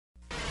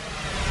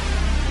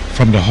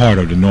From the heart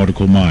of the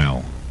nautical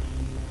mile,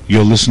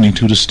 you're listening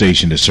to the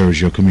station that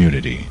serves your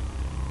community.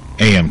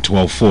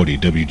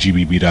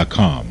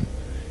 AM1240-WGBB.com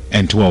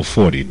and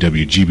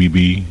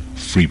 1240-WGBB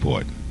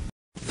Freeport.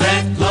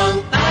 That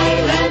Long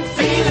Island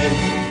feeling,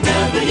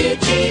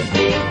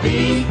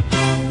 WGBB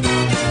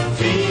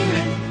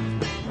feeling.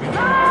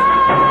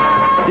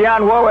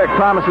 Dionne Warwick,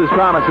 Promises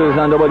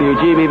on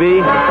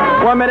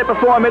WGBB. 1 minute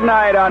before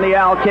midnight on the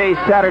Al K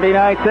Saturday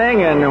night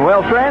thing. And,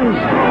 well, friends,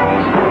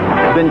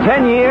 it's been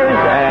 10 years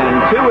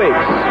and 2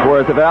 weeks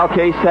worth of Al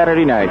K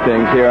Saturday night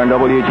things here on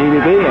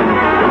WGBB.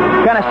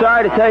 And kind of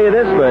sorry to tell you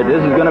this, but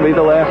this is going to be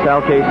the last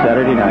Al K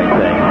Saturday night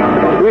thing.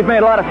 We've made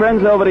a lot of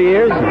friends over the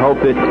years.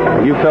 Hope that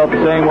you felt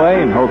the same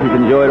way, and hope you've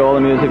enjoyed all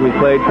the music we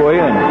played for you.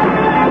 And,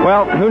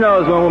 well, who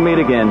knows when we'll meet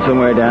again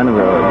somewhere down the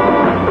road.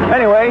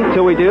 Anyway,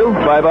 till we do,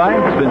 bye-bye.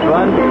 It's been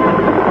fun.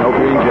 Hope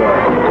you enjoy.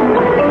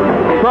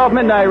 12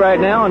 midnight right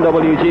now on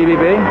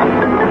WGBB.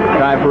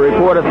 Time for a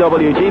report of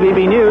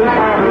WGBB News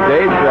with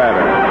Dave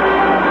Driver.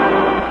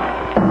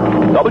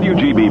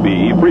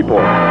 WGBB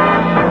Freeport.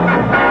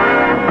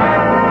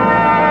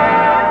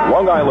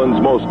 Long Island's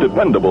most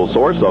dependable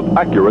source of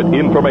accurate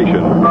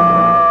information.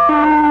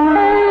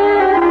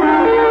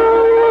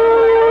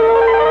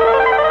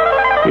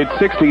 It's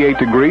 68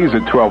 degrees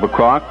at 12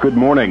 o'clock. Good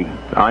morning.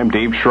 I'm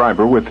Dave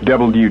Schreiber with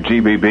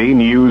WGBB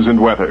News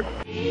and Weather.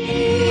 We're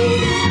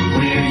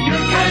your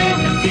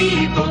kind of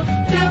people,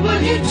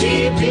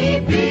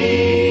 WGBB.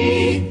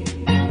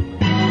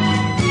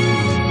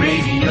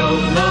 Radio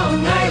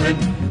Long Island,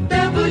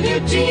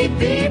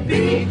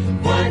 WGBB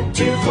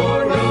 124.